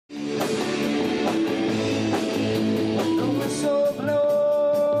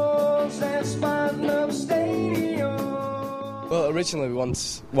originally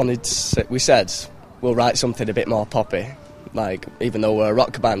we said we'll write something a bit more poppy, like even though we're a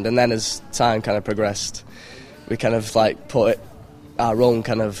rock band, and then as time kind of progressed, we kind of like put our own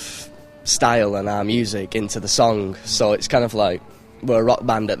kind of style and our music into the song, so it's kind of like we're a rock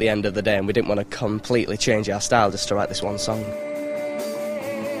band at the end of the day, and we didn't want to completely change our style just to write this one song.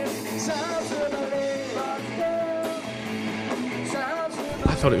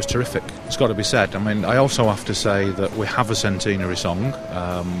 I thought it was terrific, it's got to be said. I mean, I also have to say that we have a centenary song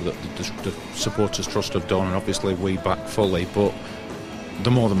that the supporters trust have done, and obviously we back fully, but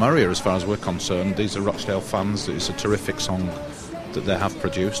the more the merrier as far as we're concerned. These are Rochdale fans, it's a terrific song that they have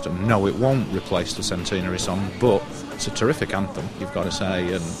produced, and no, it won't replace the centenary song, but it's a terrific anthem, you've got to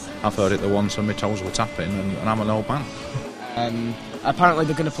say, and I've heard it the once when my toes were tapping, and I'm an old man. Apparently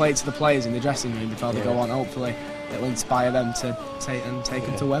they're going to play it to the players in the dressing room before they go on. Hopefully it'll inspire them to take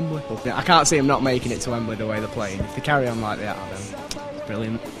them to Wembley. I can't see them not making it to Wembley the way they're playing. If they carry on like that, then it's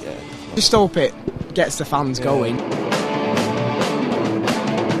brilliant. Just hope it gets the fans going.